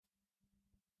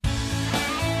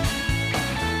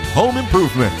home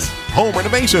improvements, home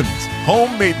renovations,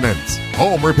 home maintenance,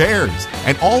 home repairs,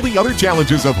 and all the other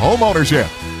challenges of home ownership.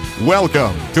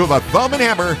 Welcome to the Thumb and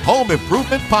Hammer Home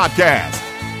Improvement Podcast.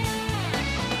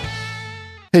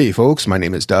 Hey folks, my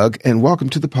name is Doug and welcome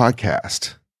to the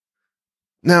podcast.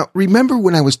 Now, remember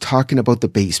when I was talking about the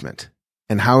basement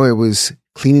and how I was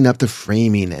cleaning up the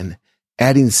framing and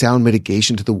adding sound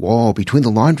mitigation to the wall between the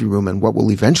laundry room and what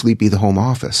will eventually be the home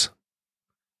office?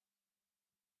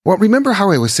 Well, remember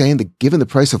how I was saying that given the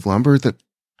price of lumber that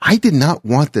I did not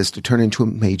want this to turn into a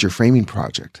major framing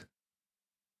project?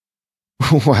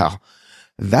 Well,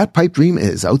 that pipe dream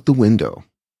is out the window.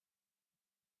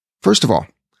 First of all,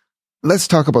 let's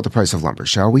talk about the price of lumber,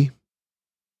 shall we?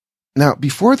 Now,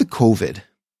 before the COVID,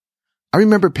 I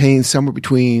remember paying somewhere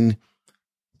between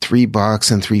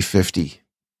 $3 and $3.50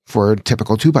 for a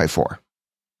typical 2x4.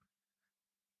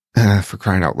 For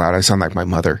crying out loud, I sound like my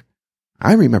mother.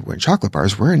 I remember when chocolate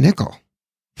bars were a nickel.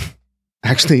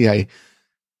 Actually, I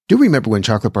do remember when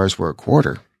chocolate bars were a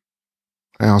quarter.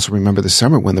 I also remember the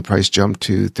summer when the price jumped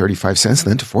to 35 cents and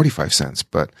then to 45 cents,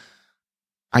 but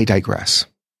I digress.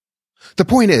 The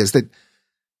point is that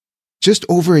just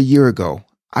over a year ago,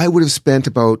 I would have spent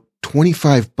about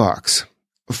 $25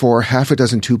 for half a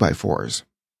dozen 2x4s,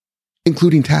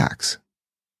 including tax.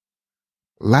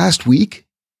 Last week,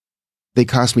 they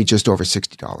cost me just over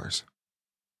 $60.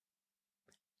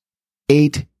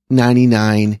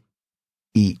 $8.99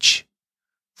 each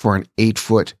for an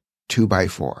 8-foot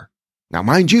 2x4. Now,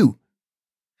 mind you,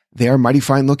 they are mighty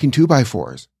fine looking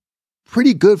 2x4s.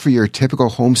 Pretty good for your typical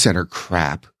home center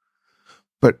crap.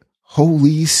 But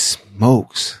holy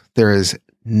smokes, there is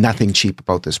nothing cheap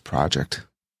about this project.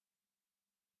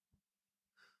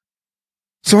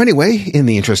 So anyway, in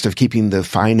the interest of keeping the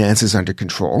finances under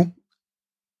control,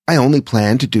 I only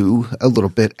plan to do a little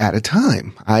bit at a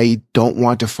time. I don't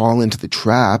want to fall into the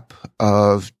trap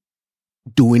of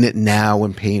doing it now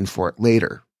and paying for it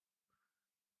later.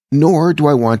 Nor do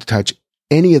I want to touch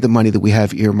any of the money that we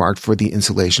have earmarked for the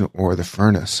insulation or the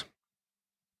furnace.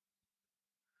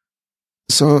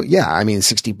 So yeah, I mean,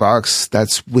 $60,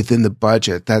 that's within the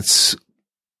budget. That's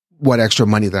what extra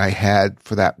money that I had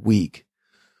for that week.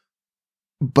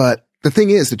 But the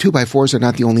thing is, the 2x4s are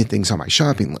not the only things on my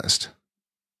shopping list.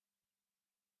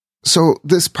 So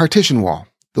this partition wall,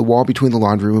 the wall between the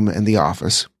laundry room and the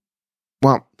office,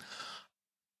 well,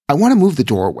 I want to move the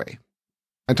doorway.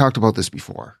 I talked about this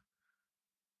before.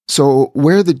 So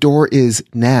where the door is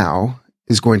now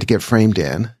is going to get framed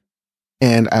in,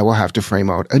 and I will have to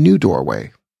frame out a new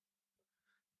doorway.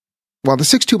 Well, the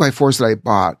 6 2x4s that I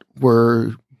bought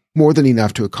were more than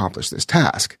enough to accomplish this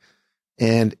task,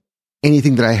 and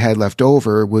anything that I had left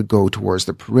over would go towards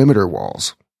the perimeter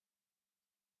walls.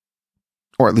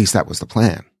 Or at least that was the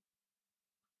plan.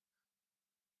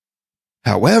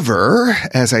 However,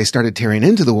 as I started tearing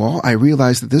into the wall, I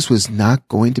realized that this was not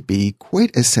going to be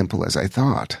quite as simple as I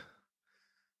thought.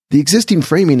 The existing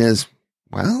framing is,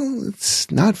 well,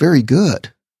 it's not very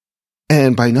good.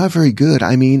 And by not very good,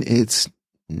 I mean it's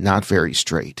not very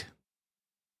straight.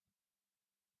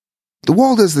 The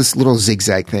wall does this little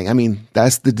zigzag thing. I mean,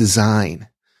 that's the design.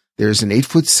 There's an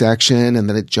 8-foot section, and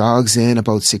then it jogs in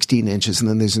about 16 inches, and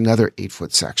then there's another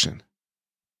 8-foot section.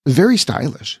 Very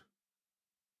stylish.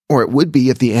 Or it would be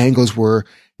if the angles were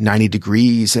 90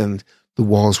 degrees and the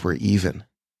walls were even.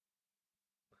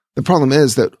 The problem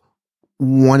is that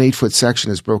one 8-foot section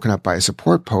is broken up by a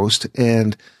support post,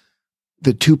 and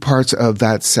the two parts of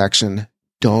that section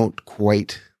don't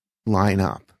quite line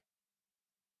up.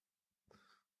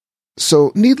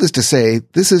 So, needless to say,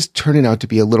 this is turning out to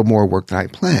be a little more work than I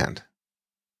planned,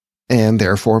 and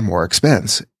therefore more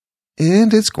expense,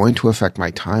 and it's going to affect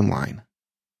my timeline.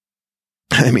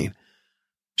 I mean,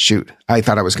 shoot, I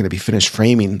thought I was going to be finished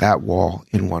framing that wall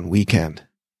in one weekend.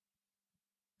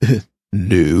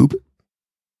 Noob.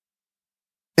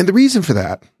 And the reason for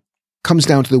that comes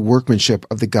down to the workmanship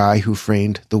of the guy who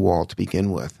framed the wall to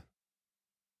begin with.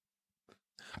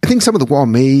 I think some of the wall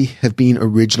may have been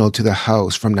original to the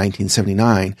house from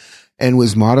 1979 and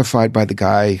was modified by the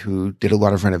guy who did a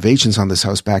lot of renovations on this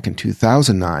house back in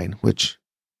 2009, which,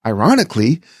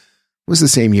 ironically, was the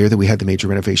same year that we had the major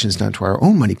renovations done to our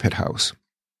own Money Pit house.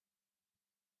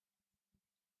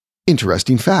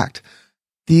 Interesting fact,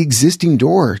 the existing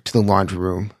door to the laundry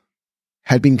room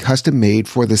had been custom made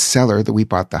for the seller that we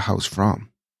bought the house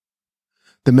from.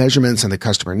 The measurements and the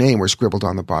customer name were scribbled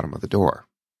on the bottom of the door.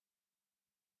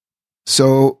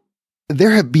 So there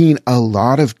have been a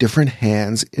lot of different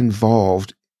hands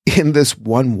involved in this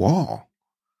one wall.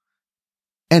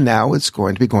 And now it's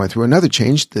going to be going through another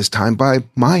change, this time by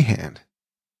my hand.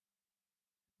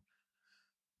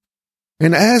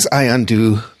 And as I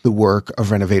undo the work of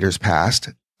renovators past,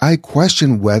 I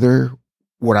question whether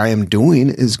what I am doing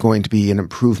is going to be an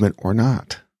improvement or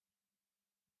not.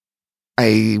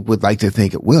 I would like to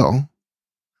think it will.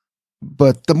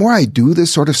 But the more I do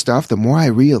this sort of stuff, the more I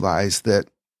realize that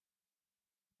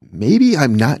maybe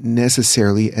I'm not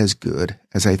necessarily as good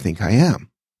as I think I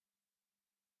am.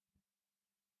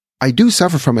 I do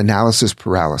suffer from analysis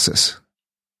paralysis.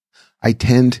 I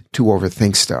tend to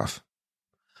overthink stuff.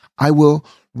 I will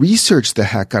research the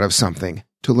heck out of something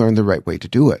to learn the right way to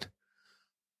do it.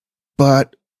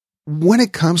 But when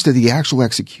it comes to the actual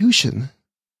execution,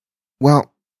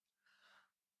 well,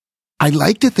 I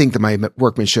like to think that my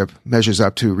workmanship measures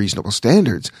up to reasonable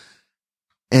standards,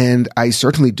 and I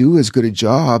certainly do as good a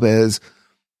job as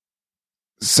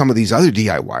some of these other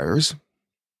DIYers.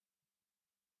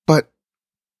 But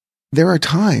there are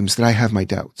times that I have my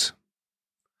doubts.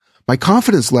 My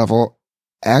confidence level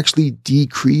actually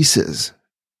decreases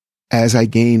as I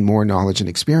gain more knowledge and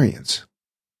experience.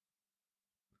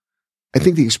 I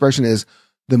think the expression is,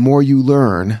 the more you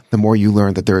learn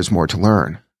that there is more to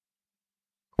learn.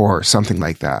 Or something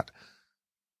like that.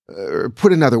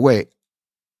 Put another way,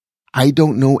 I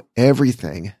don't know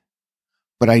everything,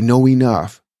 but I know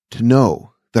enough to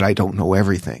know that I don't know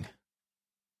everything.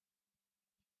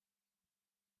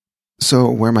 So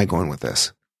where am I going with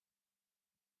this?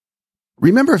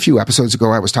 Remember a few episodes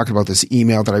ago, I was talking about this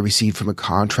email that I received from a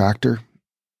contractor.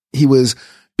 He was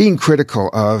being critical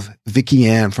of Vicki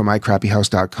Ann from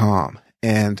iCrappyHouse.com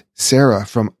and Sarah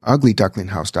from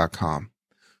UglyDucklingHouse.com,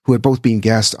 who had both been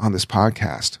guests on this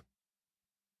podcast.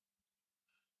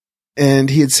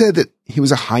 And he had said that he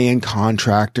was a high-end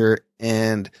contractor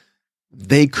and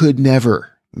they could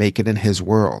never make it in his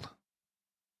world.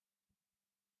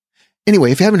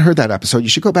 Anyway, if you haven't heard that episode, you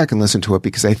should go back and listen to it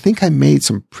because I think I made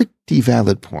some pretty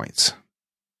valid points.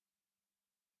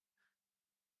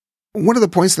 One of the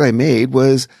points that I made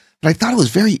was that I thought it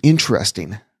was very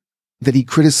interesting that he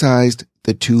criticized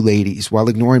the two ladies while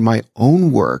ignoring my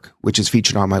own work, which is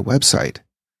featured on my website.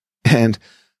 And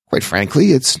quite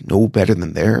frankly, it's no better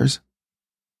than theirs.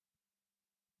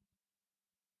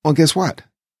 Well, guess what?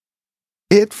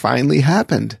 It finally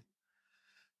happened.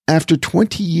 After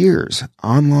 20 years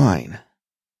online,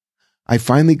 I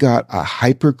finally got a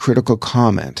hypercritical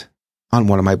comment on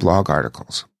one of my blog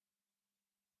articles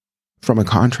from a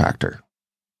contractor.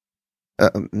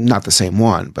 Not the same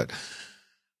one, but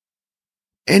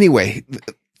anyway,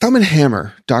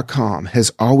 thumbandhammer.com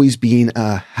has always been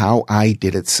a how I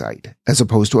did it site as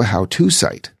opposed to a how-to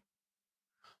site.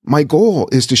 My goal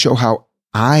is to show how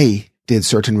I did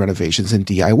certain renovations in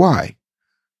DIY,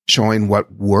 showing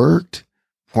what worked,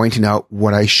 pointing out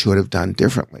what I should have done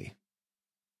differently.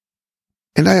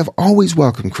 And I have always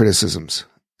welcomed criticisms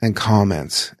and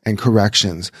comments and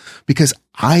corrections because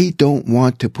I don't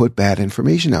want to put bad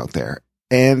information out there.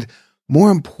 And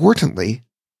more importantly,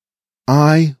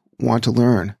 I want to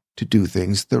learn to do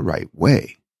things the right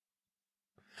way.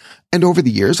 And over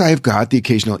the years, I have got the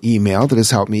occasional email that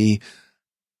has helped me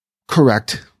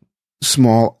correct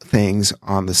small things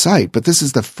on the site. But this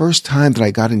is the first time that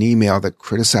I got an email that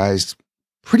criticized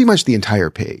pretty much the entire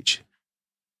page.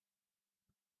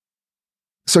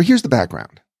 So here's the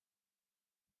background.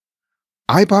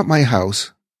 I bought my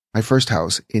first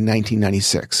house in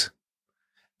 1996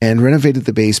 and renovated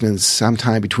the basement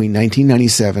sometime between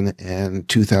 1997 and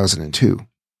 2002.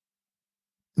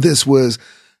 This was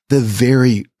the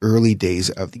very early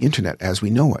days of the internet as we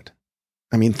know it.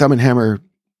 I mean, Thumb and Hammer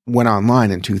went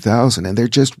online in 2000 and there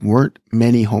just weren't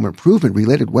many home improvement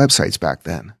related websites back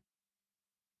then.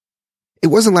 It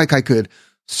wasn't like I could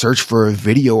search for a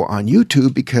video on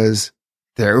YouTube because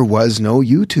there was no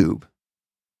YouTube.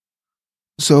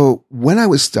 So when I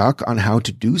was stuck on how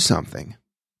to do something,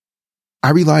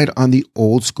 I relied on the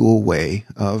old school way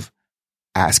of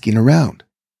asking around,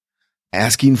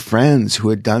 asking friends who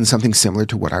had done something similar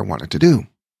to what I wanted to do.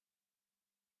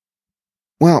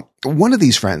 Well, one of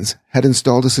these friends had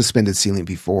installed a suspended ceiling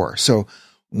before, so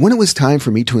when it was time for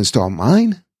me to install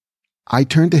mine, I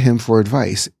turned to him for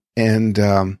advice, and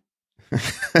I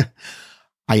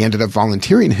ended up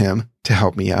volunteering him to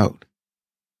help me out.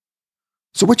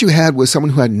 So what you had was someone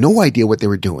who had no idea what they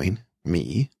were doing,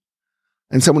 me,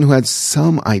 and someone who had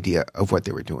some idea of what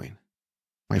they were doing,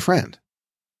 my friend.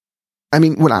 I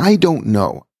mean, when I don't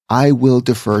know, I will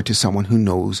defer to someone who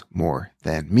knows more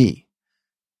than me.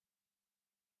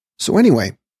 So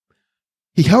anyway,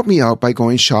 he helped me out by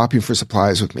going shopping for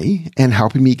supplies with me and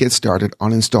helping me get started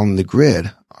on installing the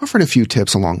grid, offering a few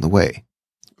tips along the way,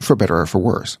 for better or for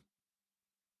worse.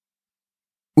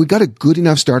 We got a good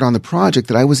enough start on the project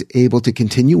that I was able to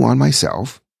continue on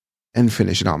myself and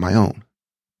finish it on my own.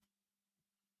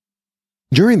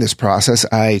 During this process,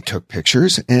 I took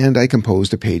pictures and I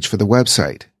composed a page for the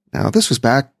website. Now, this was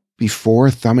back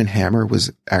before Thumb and Hammer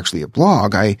was actually a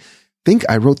blog. I think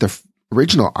I wrote the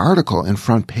original article and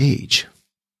front page.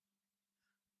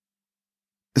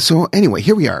 So anyway,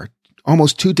 here we are,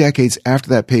 almost 2 decades after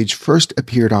that page first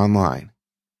appeared online.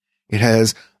 It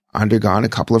has undergone a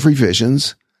couple of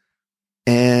revisions,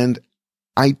 and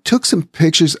I took some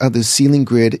pictures of the ceiling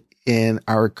grid in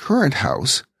our current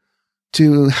house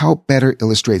to help better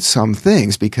illustrate some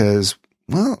things because,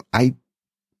 well,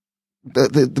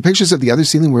 the pictures of the other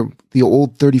ceiling were the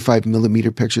old 35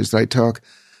 millimeter pictures that I took.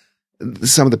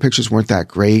 Some of the pictures weren't that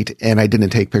great, and I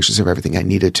didn't take pictures of everything I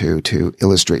needed to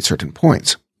illustrate certain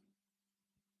points.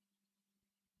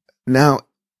 Now,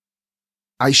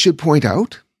 I should point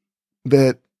out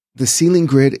that the ceiling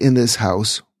grid in this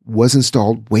house was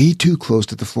installed way too close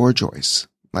to the floor joists,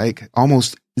 like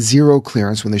almost zero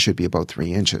clearance when there should be about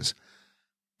 3 inches.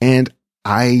 And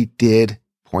I did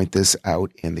point this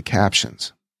out in the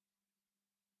captions.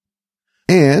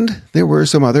 And there were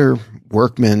some other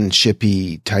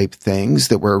workmanshipy type things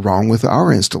that were wrong with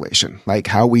our installation, like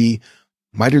how we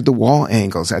mitered the wall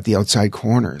angles at the outside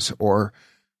corners or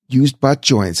used butt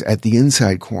joints at the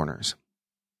inside corners.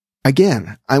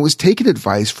 Again, I was taking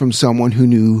advice from someone who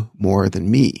knew more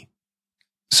than me,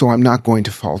 so I'm not going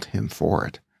to fault him for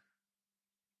it.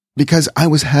 Because I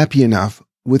was happy enough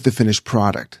with the finished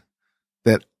product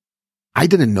that I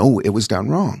didn't know it was done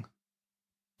wrong.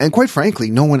 And quite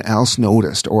frankly, no one else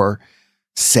noticed or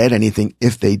said anything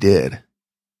if they did.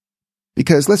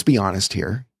 Because let's be honest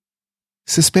here,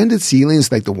 suspended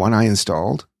ceilings like the one I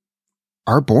installed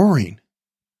are boring.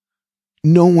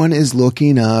 No one is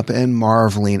looking up and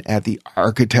marveling at the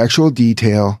architectural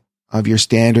detail of your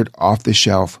standard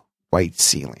off-the-shelf white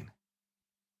ceiling.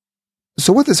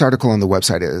 So what this article on the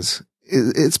website is,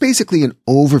 it's basically an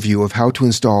overview of how to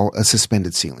install a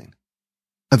suspended ceiling.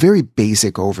 A very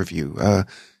basic overview, a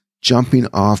jumping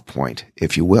off point,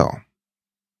 if you will.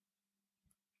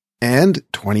 And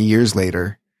 20 years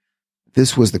later,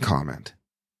 this was the comment.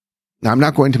 Now, I'm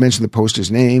not going to mention the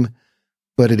poster's name,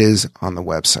 but it is on the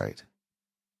website.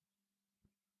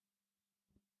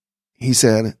 He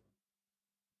said,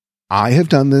 I have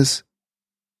done this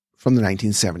from the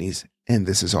 1970s, and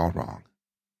this is all wrong.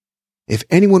 If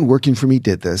anyone working for me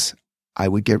did this, I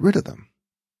would get rid of them.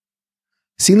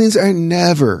 Ceilings are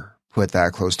never put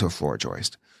that close to a floor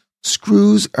joist.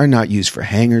 Screws are not used for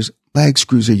hangers, lag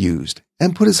screws are used,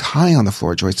 and put as high on the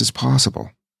floor joist as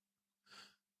possible.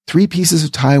 3 pieces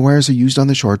of tie wires are used on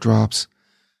the short drops,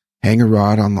 hanger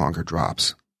rod on longer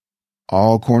drops.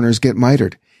 All corners get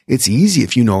mitered. It's easy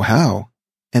if you know how,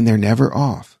 and they're never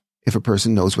off if a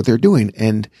person knows what they're doing,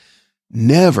 and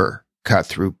never cut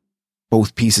through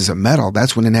both pieces of metal.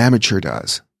 That's what an amateur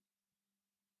does.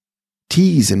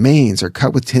 Tees and mains are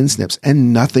cut with tin snips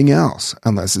and nothing else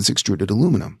unless it's extruded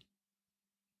aluminum.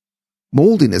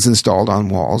 Molding is installed on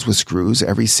walls with screws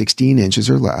every 16 inches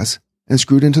or less and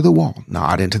screwed into the wall,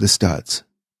 not into the studs.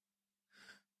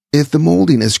 If the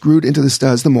molding is screwed into the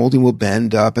studs, the molding will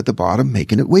bend up at the bottom,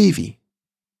 making it wavy.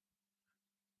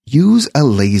 Use a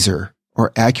laser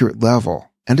or accurate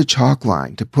level and a chalk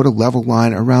line to put a level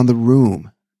line around the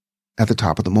room at the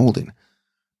top of the molding.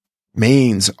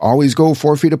 Mains always go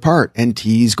 4 feet apart and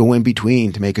T's go in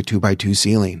between to make a 2x2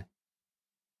 ceiling.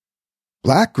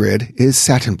 Black grid is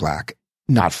satin black,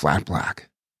 not flat black.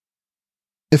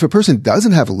 If a person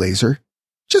doesn't have a laser,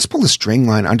 just pull a string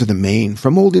line under the main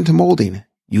from molding to molding,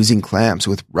 using clamps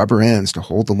with rubber ends to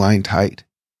hold the line tight.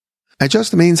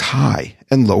 Adjust the mains high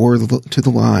and lower to the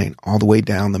line all the way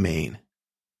down the main.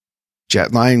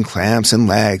 Jet line clamps and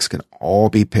lags can all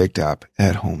be picked up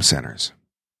at home centers.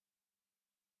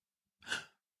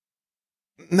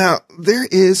 Now,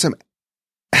 there's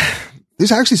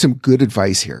actually some good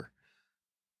advice here.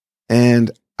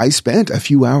 And I spent a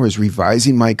few hours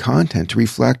revising my content to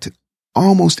reflect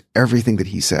almost everything that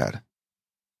he said.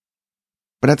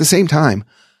 But at the same time,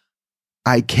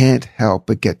 I can't help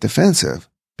but get defensive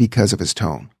because of his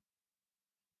tone.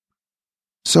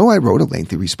 So I wrote a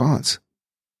lengthy response.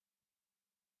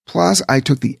 Plus, I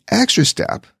took the extra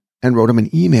step and wrote him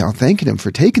an email thanking him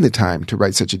for taking the time to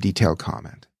write such a detailed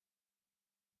comment.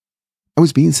 I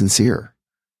was being sincere,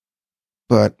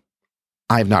 but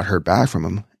I have not heard back from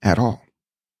him at all.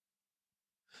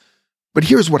 But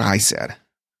here's what I said.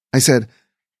 I said,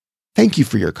 "Thank you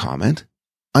for your comment.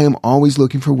 I am always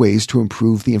looking for ways to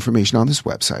improve the information on this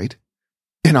website.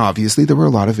 And obviously there were a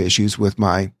lot of issues with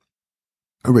my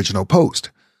original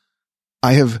post.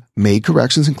 I have made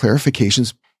corrections and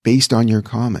clarifications based on your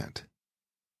comment.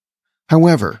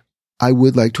 However, I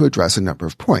would like to address a number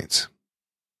of points."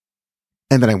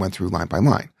 And then I went through line by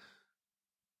line.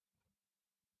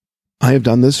 I have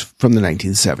done this from the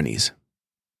 1970s.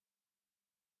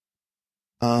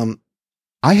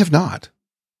 I have not.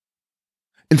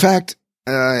 In fact,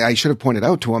 I should have pointed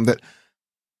out to him that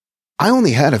I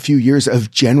only had a few years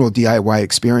of general DIY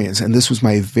experience, and this was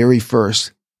my very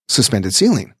first suspended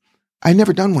ceiling. I'd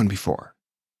never done one before.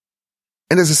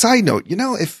 And as a side note,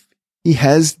 if he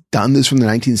has done this from the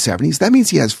 1970s, that means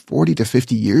he has 40 to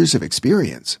 50 years of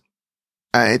experience.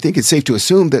 I think it's safe to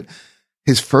assume that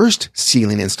his first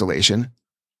ceiling installation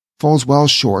falls well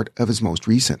short of his most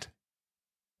recent.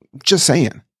 Just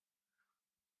saying.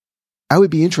 I would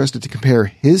be interested to compare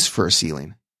his first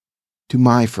ceiling to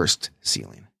my first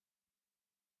ceiling.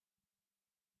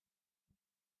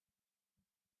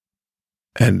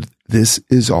 And this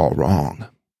is all wrong.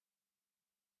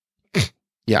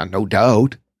 Yeah, no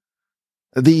doubt.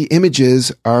 The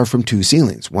images are from two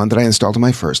ceilings. One that I installed in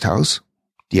my first house,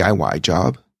 DIY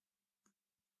job,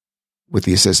 with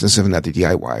the assistance of another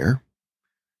DIYer,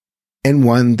 and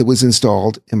one that was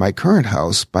installed in my current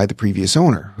house by the previous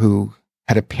owner, who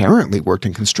had apparently worked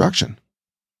in construction.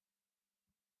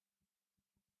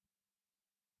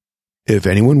 If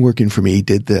anyone working for me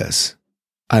did this,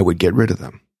 I would get rid of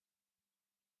them.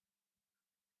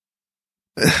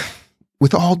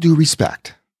 With all due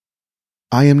respect,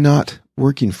 I am not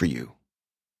working for you.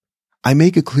 I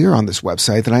make it clear on this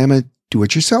website that I am a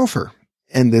do-it-yourselfer,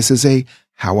 and this is a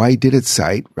how I did it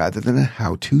site rather than a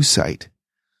how-to site.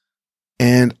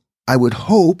 And I would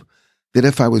hope that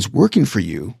if I was working for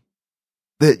you,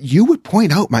 that you would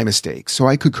point out my mistakes so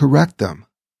I could correct them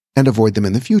and avoid them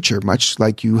in the future, much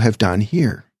like you have done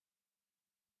here.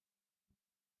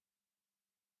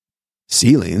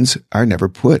 Ceilings are never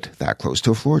put that close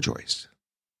to a floor joist.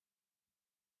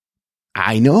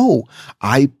 I know.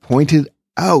 I pointed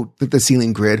out that the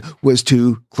ceiling grid was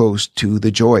too close to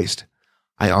the joist.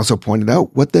 I also pointed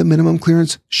out what the minimum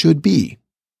clearance should be.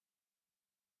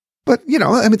 But,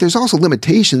 there's also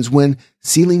limitations when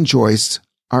ceiling joists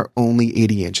are only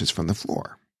 80 inches from the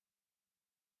floor.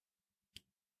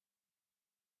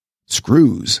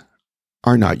 Screws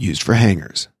are not used for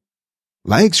hangers.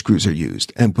 Lag screws are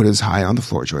used and put as high on the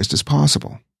floor joist as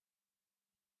possible.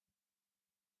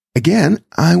 Again,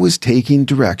 I was taking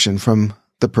direction from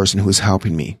the person who was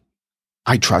helping me.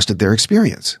 I trusted their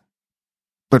experience.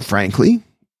 But frankly,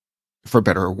 for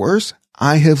better or worse,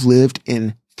 I have lived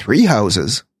in 3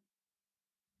 houses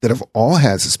that have all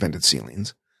had suspended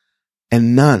ceilings,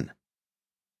 and none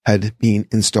had been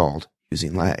installed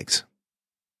using lags.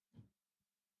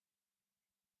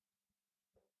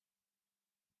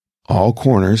 All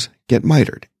corners get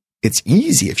mitered. It's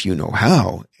easy if you know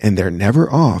how, and they're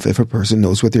never off if a person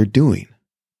knows what they're doing.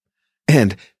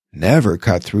 And never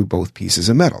cut through both pieces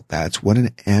of metal. That's what an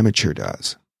amateur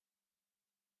does.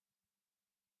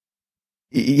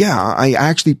 Yeah, I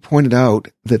actually pointed out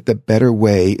that the better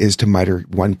way is to miter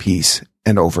one piece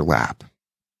and overlap.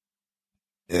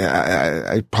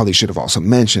 I probably should have also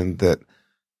mentioned that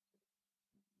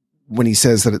when he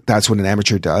says that that's what an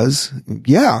amateur does,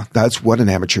 yeah, that's what an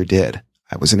amateur did.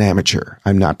 I was an amateur.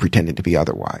 I'm not pretending to be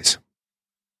otherwise.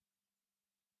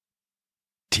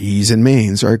 T's and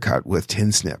mains are cut with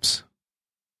tin snips.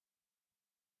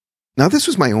 Now, this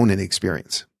was my own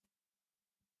inexperience.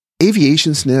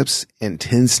 Aviation snips and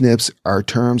tin snips are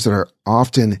terms that are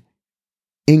often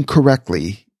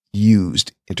incorrectly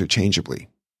used interchangeably.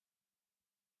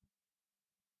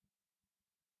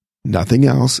 Nothing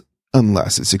else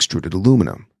unless it's extruded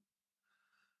aluminum.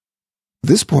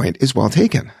 This point is well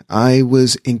taken. I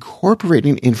was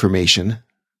incorporating information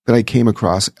that I came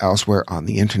across elsewhere on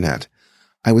the internet.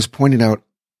 I was pointing out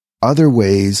other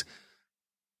ways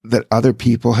that other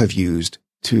people have used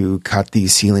to cut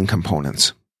these ceiling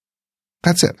components.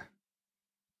 That's it.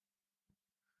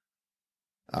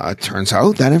 Turns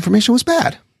out that information was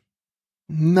bad.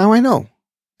 Now I know,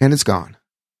 and it's gone.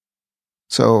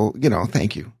 So,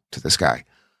 thank you to this guy.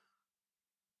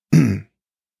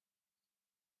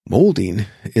 Molding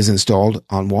is installed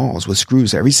on walls with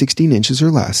screws every 16 inches or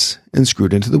less and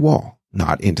screwed into the wall,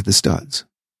 not into the studs.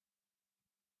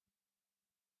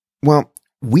 Well,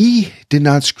 we did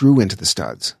not screw into the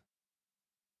studs,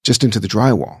 just into the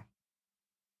drywall.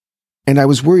 And I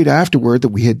was worried afterward that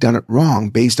we had done it wrong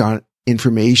based on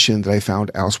information that I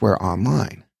found elsewhere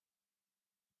online.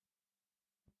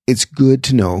 It's good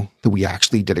to know that we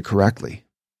actually did it correctly.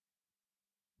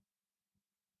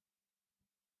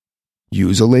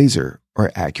 Use a laser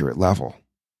or accurate level.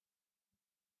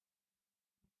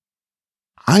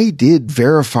 I did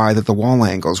verify that the wall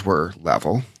angles were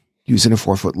level using a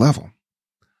 4-foot level.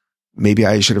 Maybe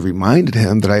I should have reminded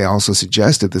him that I also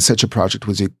suggested that such a project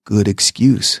was a good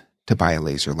excuse to buy a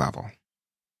laser level.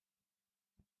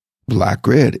 Black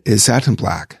grid is satin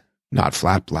black, not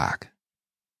flat black.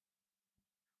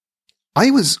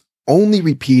 I was only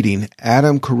repeating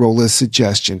Adam Carolla's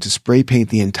suggestion to spray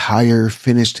paint the entire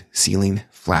finished ceiling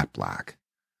flat black.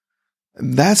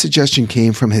 That suggestion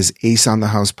came from his Ace on the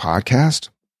House podcast,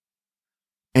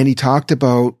 and he talked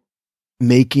about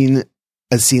making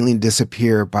a ceiling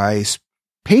disappear by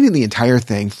painting the entire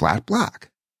thing flat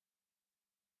black.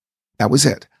 That was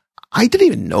it. I didn't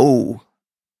even know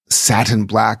satin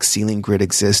black ceiling grid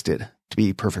existed, to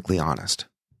be perfectly honest.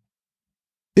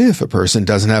 If a person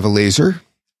doesn't have a laser,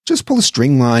 just pull a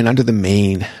string line under the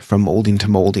main from molding to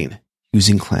molding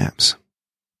using clamps.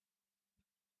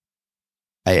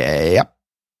 Yep,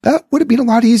 that would have been a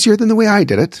lot easier than the way I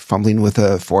did it, fumbling with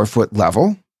a 4-foot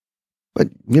level. But,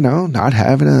 not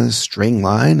having a string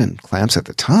line and clamps at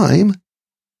the time,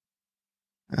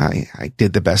 I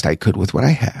did the best I could with what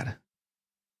I had.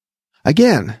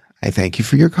 Again, I thank you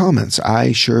for your comments.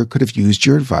 I sure could have used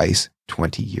your advice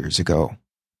 20 years ago.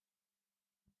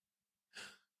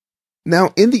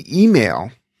 Now, in the email,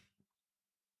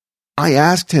 I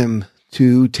asked him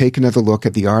to take another look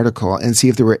at the article and see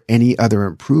if there were any other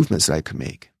improvements that I could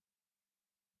make.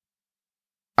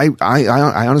 I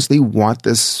honestly want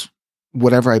this,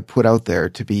 whatever I put out there,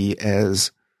 to be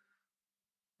as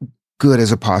good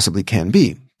as it possibly can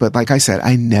be. But like I said,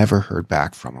 I never heard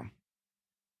back from him.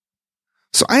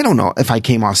 So I don't know if I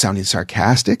came off sounding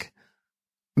sarcastic.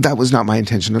 That was not my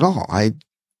intention at all. I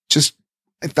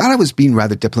thought I was being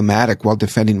rather diplomatic while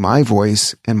defending my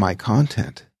voice and my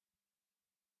content.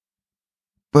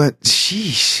 But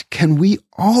sheesh, can we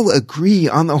all agree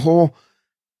on the whole,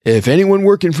 if anyone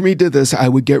working for me did this, I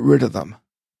would get rid of them?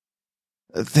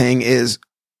 The thing is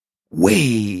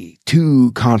way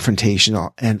too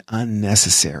confrontational and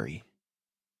unnecessary.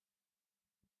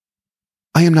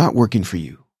 I am not working for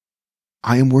you.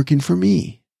 I am working for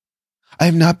me. I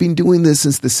have not been doing this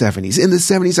since the 70s. In the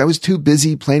 70s, I was too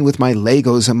busy playing with my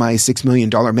Legos and my $6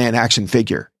 million man action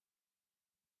figure.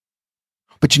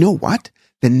 But you know what?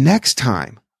 The next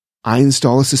time I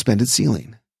install a suspended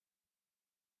ceiling,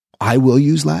 I will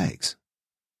use lags.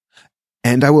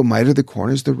 And I will miter the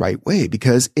corners the right way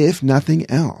because if nothing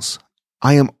else,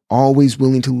 I am always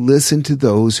willing to listen to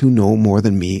those who know more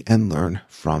than me and learn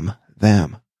from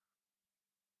them.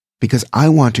 Because I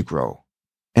want to grow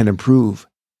and improve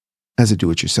as a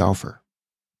do-it-yourselfer.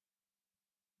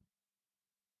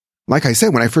 Like I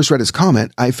said, when I first read his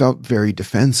comment, I felt very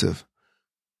defensive.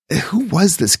 Who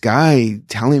was this guy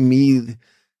telling me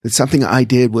that something I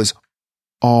did was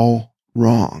all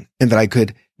wrong and that I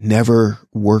could never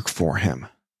work for him?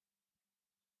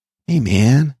 Hey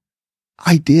man,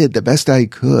 I did the best I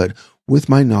could with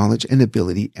my knowledge and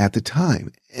ability at the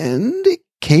time, and it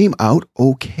came out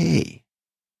okay.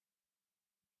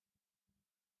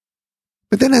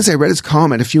 But then as I read his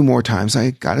comment a few more times,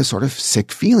 I got a sort of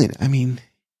sick feeling. I mean,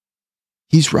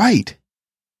 he's right.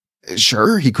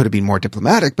 Sure, he could have been more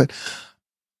diplomatic, but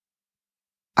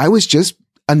I was just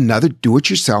another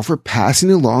do-it-yourselfer passing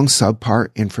along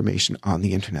subpar information on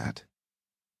the internet.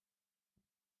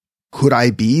 Could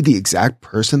I be the exact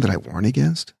person that I warn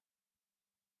against?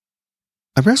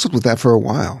 I wrestled with that for a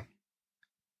while,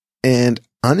 and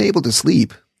unable to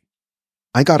sleep,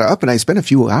 I got up and I spent a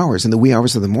few hours in the wee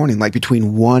hours of the morning, like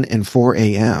between 1 and 4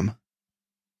 a.m.,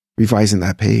 revising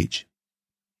that page.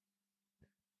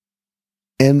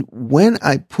 And when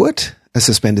I put a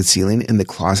suspended ceiling in the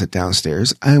closet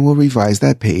downstairs, I will revise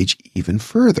that page even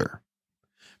further,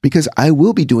 because I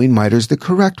will be doing miters the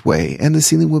correct way and the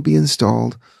ceiling will be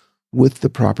installed with the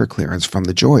proper clearance from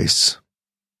the joists.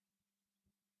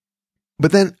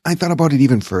 But then I thought about it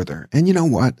even further, and you know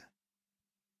what?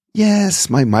 Yes,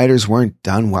 my miters weren't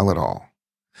done well at all.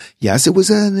 Yes, it was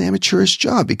an amateurish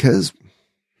job because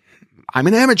I'm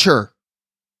an amateur.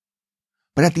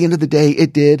 But at the end of the day,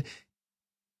 it did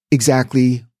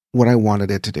exactly what I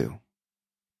wanted it to do.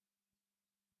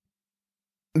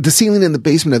 The ceiling in the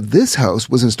basement of this house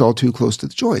was installed too close to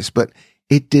the joist, but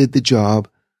it did the job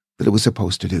that it was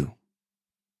supposed to do.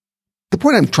 The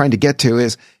point I'm trying to get to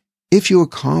is, if you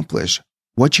accomplish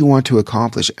what you want to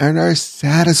accomplish and are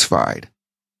satisfied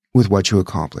with what you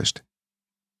accomplished,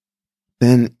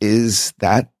 then is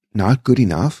that not good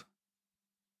enough?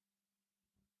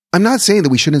 I'm not saying that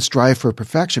we shouldn't strive for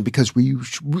perfection, because we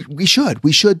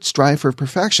should strive for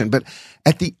perfection. But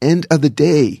at the end of the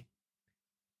day,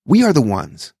 we are the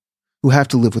ones who have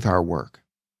to live with our work.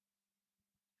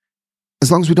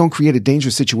 As long as we don't create a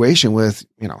dangerous situation with,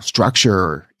 structure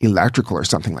or electrical or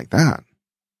something like that.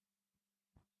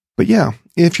 But yeah,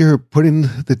 if you're putting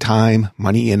the time,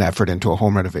 money, and effort into a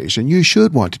home renovation, you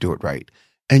should want to do it right,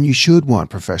 and you should want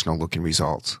professional looking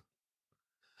results.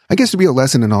 I guess the real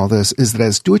lesson in all this is that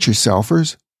as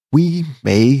do-it-yourselfers, we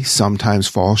may sometimes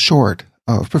fall short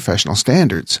of professional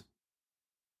standards.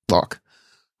 Look,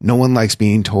 no one likes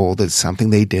being told that something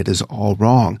they did is all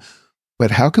wrong,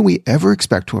 but how can we ever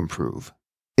expect to improve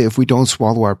if we don't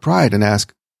swallow our pride and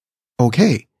ask,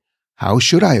 okay, how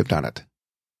should I have done it?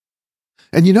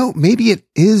 And maybe it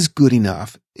is good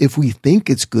enough if we think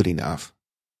it's good enough.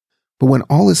 But when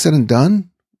all is said and done,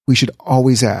 we should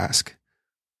always ask,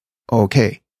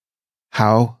 okay,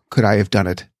 how could I have done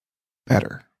it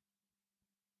better?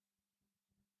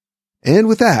 And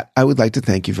with that, I would like to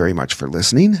thank you very much for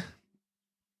listening.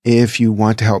 If you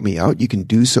want to help me out, you can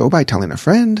do so by telling a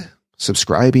friend,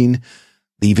 subscribing,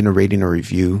 leaving a rating or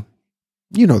review.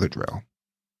 You know the drill.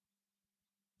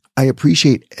 I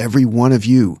appreciate every one of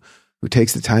you who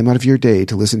takes the time out of your day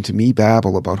to listen to me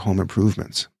babble about home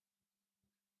improvements.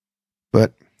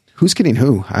 But who's kidding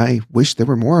who? I wish there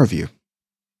were more of you.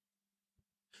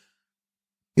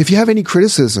 If you have any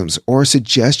criticisms or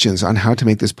suggestions on how to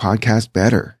make this podcast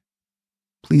better,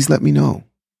 please let me know.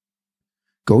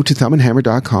 Go to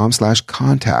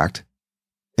thumbandhammer.com/contact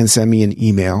and send me an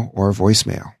email or a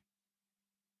voicemail.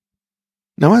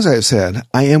 Now, as I have said,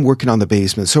 I am working on the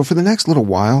basement, so for the next little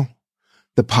while,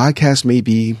 the podcast may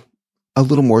be a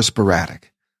little more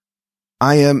sporadic.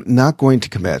 I am not going to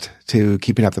commit to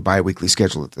keeping up the bi-weekly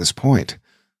schedule at this point.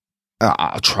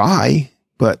 I'll try,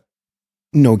 but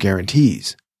no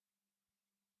guarantees.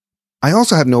 I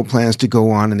also have no plans to go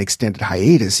on an extended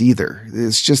hiatus either.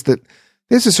 It's just that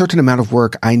there's a certain amount of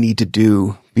work I need to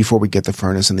do before we get the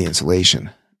furnace and the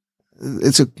insulation.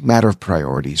 It's a matter of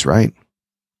priorities, right?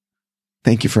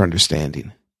 Thank you for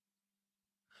understanding.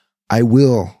 I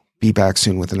will be back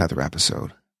soon with another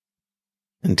episode.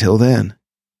 Until then,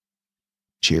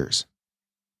 cheers.